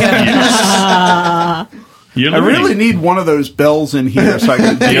 There you go. You're I learning. really need one of those bells in here so I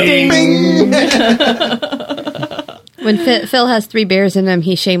can ding. When Phil has 3 beers in him,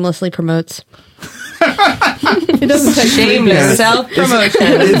 he shamelessly promotes. It doesn't take Shameless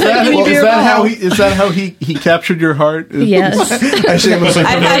self-promotion. Is that how he captured your heart? Yes. I shamelessly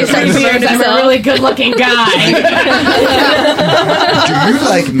I've had 3 beers. I'm a really good-looking guy. Do you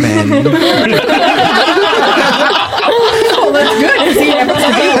like men? Oh, that's good. 'Cause he happens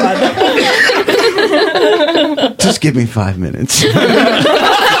to be one. Just give me 5 minutes.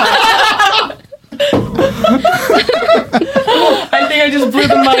 I think I just blew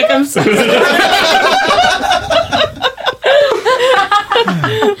the mic. I'm so sorry.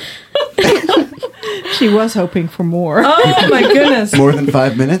 She was hoping for more. Oh, my goodness. More than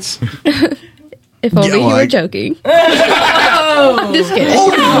 5 minutes? If only Yeah, you well, were I- joking. I'm just kidding.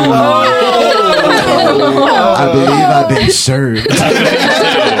 I believe I've been served.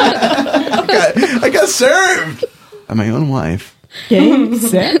 I got served by my own wife. Game,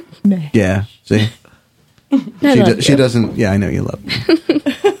 set, match. Yeah, see? She doesn't. Yeah, I know you love me.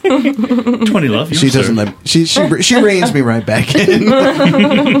 20 love. She doesn't let. She reins me right back in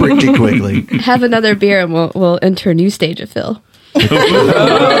pretty quickly. Have another beer and we'll enter a new stage of Phil.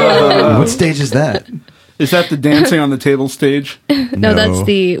 What stage is that? Is that the dancing on the table stage? No, that's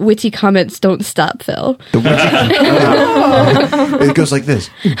the witty comments don't stop, Phil. It goes like this.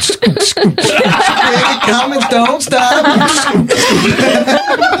 Comments don't stop.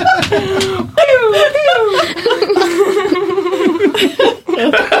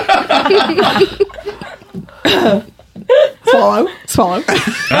 Swallow. Did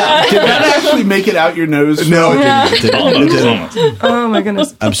that actually make it out your nose? No, it didn't. Almost. Oh my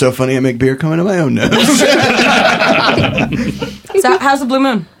goodness. I'm so funny I make beer come out of my own nose. So, how's the Blue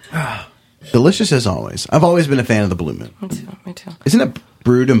Moon? Delicious as always. I've always been a fan of the Blue Moon. Me too. Isn't it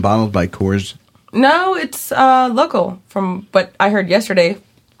brewed and bottled by Coors? No, it's local from what I heard yesterday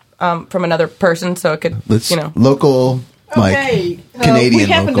from another person, so it could, Local, like Canadian we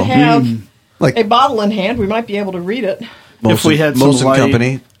happen local. to have Like a bottle in hand. We might be able to read it. If we had some Molson light,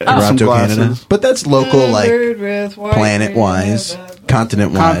 Company, some Toronto, glasses. Canada. But that's local, like Brewed with white planet-wise,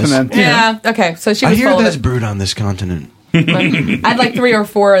 continent-wise. Continent. Yeah. Okay. So she I was hear full that's of it. brewed on this continent. I had like 3 or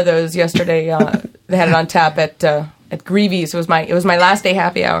 4 of those yesterday. They had it on tap at Greavy's. It was my last day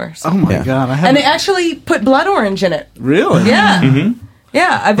happy hour. So. Oh my Yeah. god! And they actually put blood orange in it. Really? Yeah.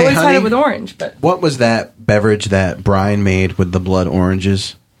 Yeah. I've Hey, always had honey. it with orange, but What was that beverage that Brian made with the blood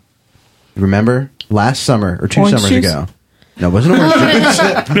oranges? You remember? Last summer, or 2 Orange summers juice? ago. No, it wasn't orange juice.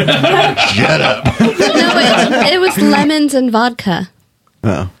 Shut up. No, it was lemons and vodka.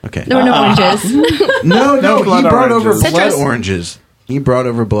 Oh, okay. There were no oranges. No, he blood brought over oranges. blood Citrus. oranges. He brought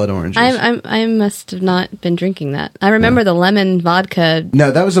over blood oranges. I must have not been drinking that. I remember the lemon vodka No,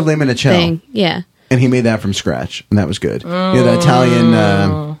 that was a limoncello. thing. Yeah. And he made that from scratch, and that was good. Yeah, the Italian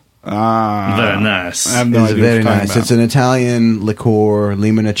Very nice. I have no is idea what very you're talking nice. about. It's an Italian liqueur,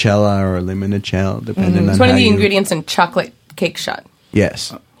 limoncello or limoncello, depending on it's one how of the you... ingredients in chocolate cake shot.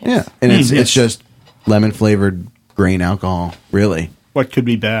 Yes. Yeah, and it's just lemon flavored grain alcohol. Really, What could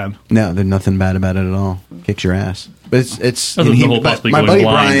be bad? no, there's nothing bad about it at all. Kicks your ass, but it's. Other and than the whole possibly my going buddy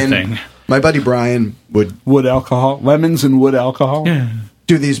blind Brian, thing. my buddy Brian would Wood alcohol, lemons and wood alcohol. Yeah.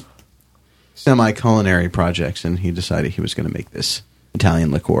 do these semi-culinary projects, and he decided he was going to make this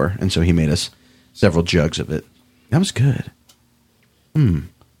Italian liqueur, and so he made us several jugs of it. That was good. And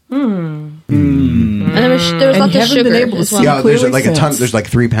there was And lots you of haven't been sugar able to as see well. Yeah, there's clearly like a ton. since. There's like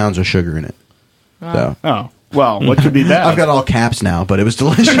 3 pounds of sugar in it. So Oh well, what could be bad? I've got all caps now, but it was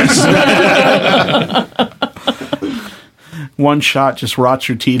delicious. One shot just rots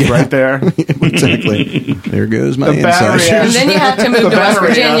your teeth right there. Exactly. There goes my The battery insides. And then you have to move The to West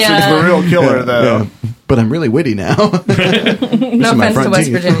battery acid's the Virginia. real killer, though. Yeah. But I'm really witty now. No my offense to front West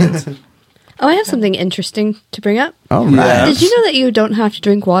teeth. Virginians. Oh, I have something interesting to bring up. All right. Did you know that you don't have to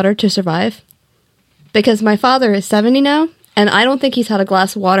drink water to survive? Because my father is 70 now, and I don't think he's had a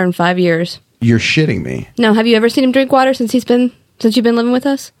glass of water in 5 years. You're shitting me. No, have you ever seen him drink water since you've been living with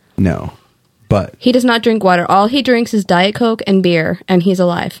us? No. But He does not drink water. All he drinks is Diet Coke and beer, and he's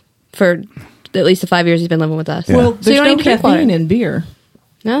alive for at least the 5 years he's been living with us. Yeah. Well, So you there's don't no even drink water. caffeine in beer.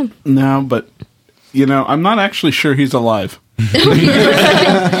 No. No, but I'm not actually sure he's alive. He's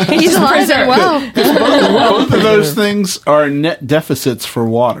alive and well. Both of those things are net deficits for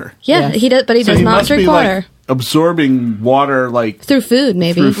water. Yeah, he does, but he So does he not must drink be water. like absorbing water like Through food,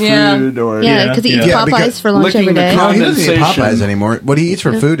 maybe. through Yeah. food or Yeah, because he eats Yeah, Popeyes because for lunch licking every the day. con- no, he doesn't eat Condensation. Popeyes anymore. What he eats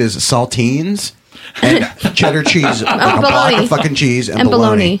for food is saltines and cheddar cheese, like a block bologna. of fucking cheese and, And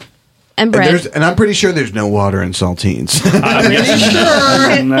bologna. And And, bread. and I'm pretty sure there's no water in saltines.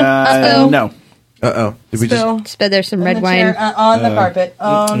 no. Uh-oh. Did we just... But there's some red On the wine. chair, on the carpet.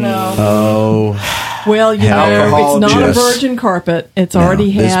 Oh no. Oh. Well, Alcohol it's not just- a virgin carpet. It's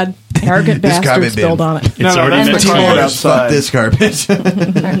already this- had arrogant this carpet bastards spilled bin. on it. No, already that's been the carpet cleared. Fuck outside. this carpet.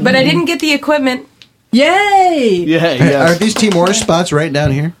 But I didn't get the equipment. Yay! Yeah, Are yes. these Timor spots right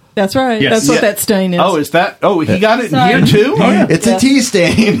down here? That's right. Yes. That's what Yeah. that stain is. Oh, is that? Oh, he got it in Sorry. here too. Oh, yeah. It's a tea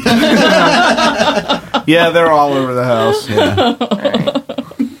stain. Yeah, they're all over the house.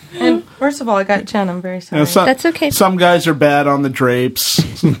 And first of all, I got Jen. I'm very sorry. That's okay. Some guys are bad on the drapes.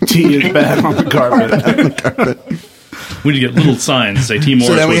 Tea is bad on the carpet. We need to get little signs that say T. Morris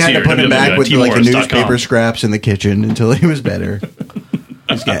So then we was had here. to put him back with like the www.tmorris.com. newspaper scraps in the kitchen until he was better.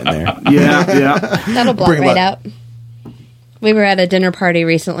 He's getting there. Yeah. That'll block Bring him right up. out. We were at a dinner party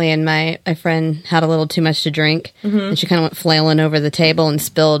recently, and my friend had a little too much to drink, and she kind of went flailing over the table and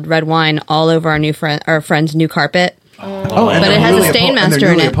spilled red wine all over our friend's new carpet. Oh, and But they're it has a newly Stain and they're Master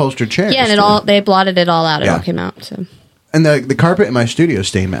in newly it. upholstered chairs. Yeah, and too. they blotted it all out. It Yeah. all came out. So And the carpet in my studio is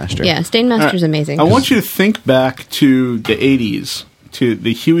Stainmaster. Yeah, Stainmaster's amazing. I want you to think back to the 80s, to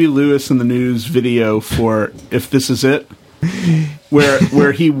the Huey Lewis in the News video for If This Is It,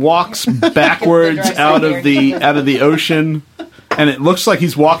 where he walks backwards out of the ocean, and it looks like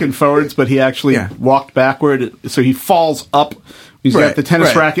he's walking forwards, but he actually walked backward, so he falls up. He's got the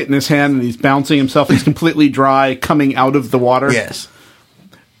tennis racket in his hand, and he's bouncing himself. He's completely dry coming out of the water. Yes.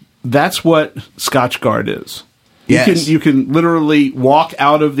 That's what Scotchgard is. Yes. You can literally walk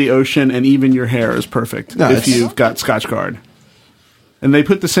out of the ocean, and even your hair is perfect if you've got Scotchgard. And they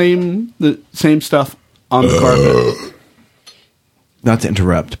put the same stuff on the carpet. Not to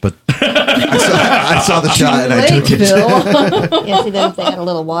interrupt, but I saw the shot and I took it. Yeah, see, then if they add a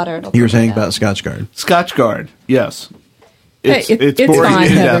little water. You were saying about Scotchgard. Scotchgard, yes. It's boring fine,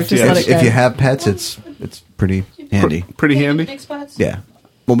 to Heather, death, just yes. let it go. If you have pets, it's pretty handy. Pretty handy. Yeah.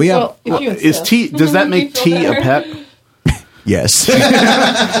 Well, we have. Is tea? Does that make tea a pet? Yes.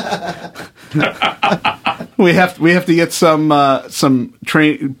 We have to get some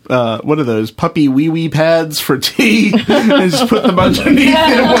train. What are those puppy wee wee pads for tea? And just put them underneath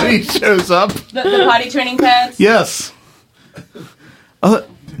him when he shows up. The potty training pads. Yes.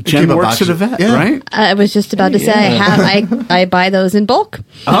 Jen works at a vet, right? I was just about to say I buy those in bulk.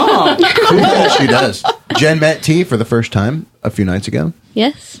 Oh, cool. She does. Jen met T for the first time a few nights ago.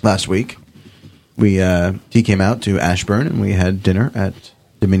 Yes. Last week, T came out to Ashburn and we had dinner at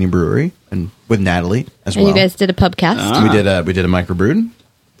Dominion Brewery and with Natalie as well. And you guys did a pubcast. We did a microbrew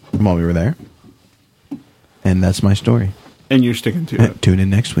while we were there, and that's my story. And you're sticking to it. Tune in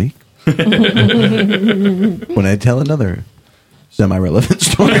next week when I tell another semi-relevant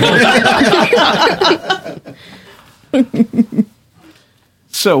story.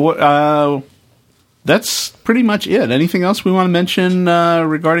 So that's pretty much it. Anything else we want to mention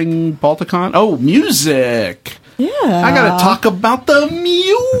regarding Balticon? Oh, music. Yeah. I got to talk about the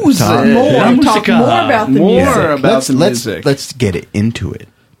music. Talk more about the music. Let's get it into it.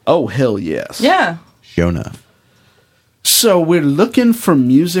 Oh, hell yes. Yeah. Sure enough. So we're looking for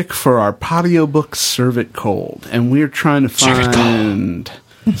music for our patio book Serve It Cold, and we're trying to find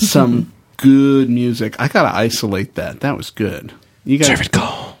some good music. I got to isolate that. That was good. You guys, Serve It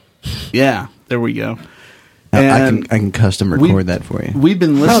Cold. Yeah, there we go. I can custom record that for you. We've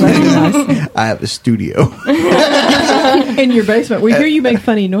been listening. I have a studio in your basement. We hear you make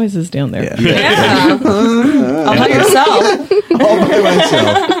funny noises down there. Yeah. All by yourself. All by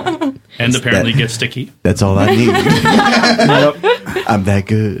myself. And apparently get sticky. That's all I need. Yep. I'm that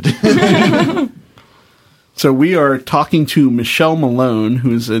good. So we are talking to Michelle Malone,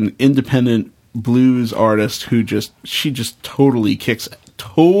 who's an independent blues artist who just totally kicks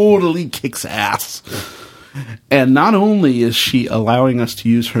ass. And not only is she allowing us to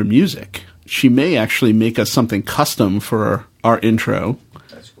use her music, she may actually make us something custom for our intro,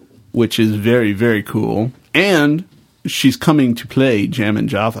 which is very, very cool. And she's coming to play Jam in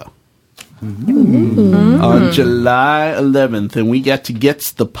Java on July 11th, and we got to get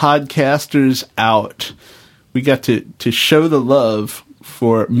the podcasters out. We got to show the love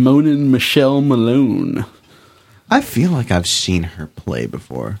for Moanin' Michelle Malone. I feel like I've seen her play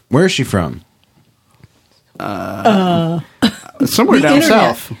before. Where is she from? Somewhere down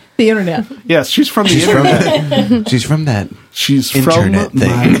south. The internet. Yes, she's from the internet. She's from that. She's internet from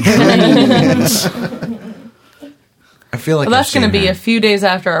thing. I feel like that's going to be a few days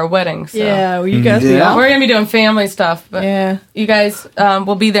after our wedding. So. Yeah, well, you guys. Yeah. We're going to be doing family stuff, but you guys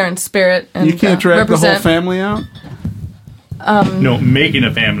will be there in spirit. And, you can't drag represent. the whole family out? No, making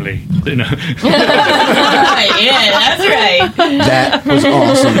a family. Yeah, that's right. That was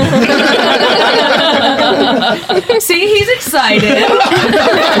awesome. See, he's excited.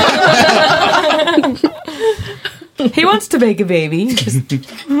 He wants to make a baby.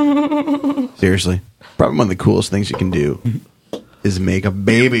 Seriously. Probably one of the coolest things you can do is make a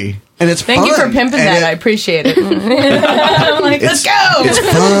baby. And it's Thank fun. you for pimping that. I appreciate it. I'm like, let's go. It's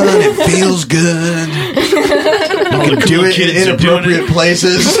fun. It feels good. You can do it in inappropriate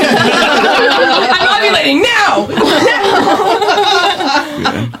places. I'm ovulating now.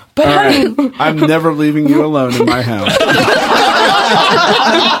 But honey, I'm never leaving you alone in my house.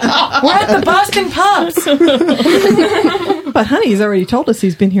 we're at the Boston Pubs. But honey's already told us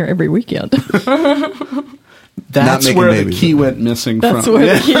he's been here every weekend. That's where the key went missing That's from.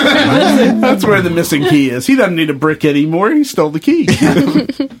 where the key went missing. That's where the missing key is. He doesn't need a brick anymore. He stole the key.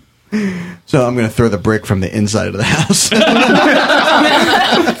 So I'm going to throw the brick from the inside of the house.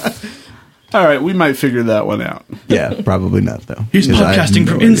 All right, we might figure that one out. Yeah, probably not, though. He's podcasting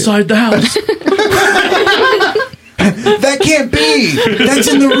from inside the house. That can't be.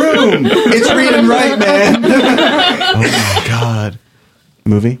 That's in the room. It's read and write, man. Oh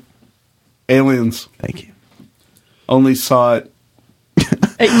Movie? Aliens. Thank you. Only saw it.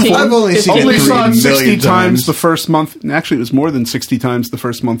 18. I've only seen Only it 3 saw it 60 million times the first month. Actually, it was more than 60 times the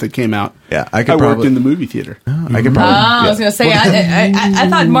first month it came out. Yeah, I worked in the movie theater. I could probably. I was going to say, I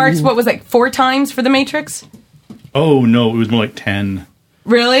thought Mark's, what was it, 4 times for The Matrix? Oh, no, it was more like 10.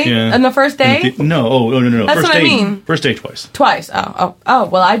 Really? Yeah. On the first day? No. No. That's first what I day, mean. First day twice. Twice. Oh,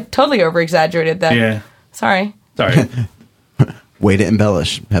 well, I totally over-exaggerated that. Yeah. Sorry. Sorry. Way to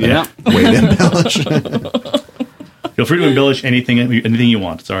embellish, Heather. Yeah. Way to embellish. Feel free to embellish anything you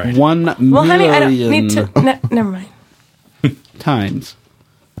want. It's all right. 1 million Well, honey, I don't need to... never mind. times.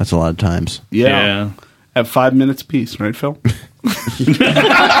 That's a lot of times. Yeah. At 5 minutes apiece, right, Phil? You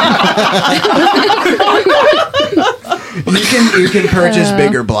can purchase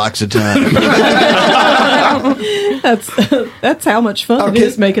bigger blocks of time. That's how much fun it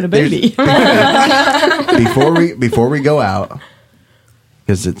is making a baby. Before we go out,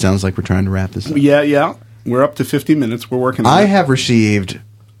 because it sounds like we're trying to wrap this up. Yeah. We're up to 50 minutes. We're working on it. I have received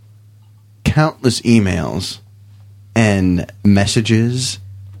countless emails and messages.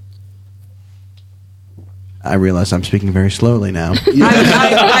 I realize I'm speaking very slowly now. We're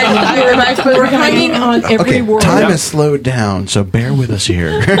hanging on every word. Time has slowed down, so bear with us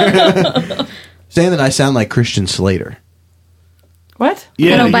here. Saying that I sound like Christian Slater. What?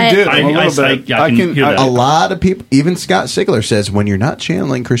 Yeah, you do. I can hear that. A lot of people, even Scott Sigler says, when you're not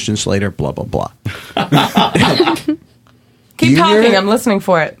channeling Christian Slater, blah, blah, blah. Keep talking. I'm listening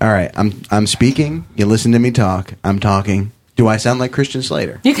for it. All right. I'm speaking. You listen to me talk. I'm talking. Do I sound like Christian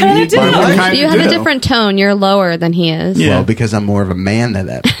Slater? You kind of do. You have a different tone. You're lower than he is. Yeah. Well, because I'm more of a man than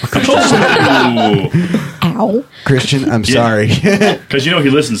that. Ow. Christian, I'm sorry. Because he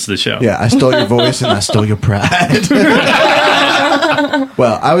listens to the show. Yeah, I stole your voice and I stole your pride.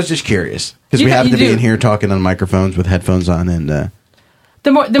 Well, I was just curious because we happen to be in here talking on microphones with headphones on, and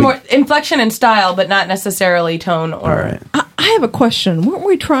the more inflection and style, but not necessarily tone. Or all right. I have a question. Weren't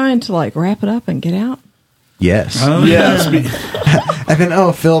we trying to wrap it up and get out? Yes. Oh, yes. And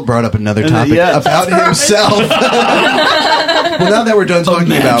then, Phil brought up another topic about himself. Well, now that we're done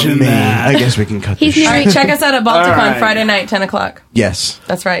talking about me, I guess we can cut this shit. All right, check us out at Balticon Friday night, 10 o'clock. Yes.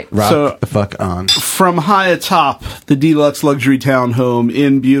 That's right. Rock the fuck on. From high atop the deluxe luxury townhome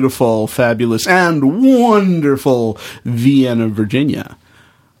in beautiful, fabulous, and wonderful Vienna, Virginia,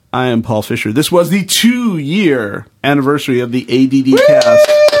 I am Paul Fisher. This was the 2-year anniversary of the ADD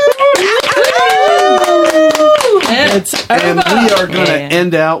cast. And we are going to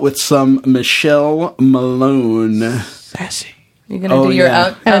end out with some Michelle Malone. Sassy. You're going to do your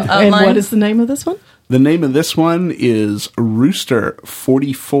outline? And what is the name of this one? The name of this one is Rooster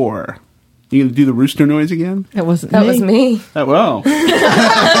 44. You going to do the rooster noise again? That wasn't That was me. Well.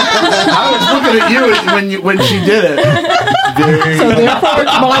 I was looking at you when she did it. So therefore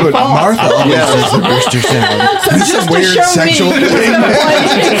it's my fault. Martha always does the rooster sound. This is some weird sexual thing.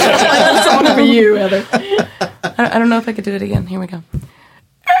 That's song for you, Heather. I don't know if I could do it again. Here we go.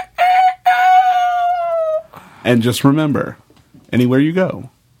 And just remember, anywhere you go,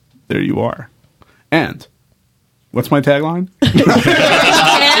 there you are. And what's my tagline? And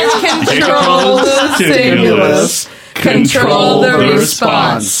control the stimulus, control the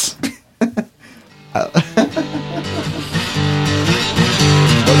response.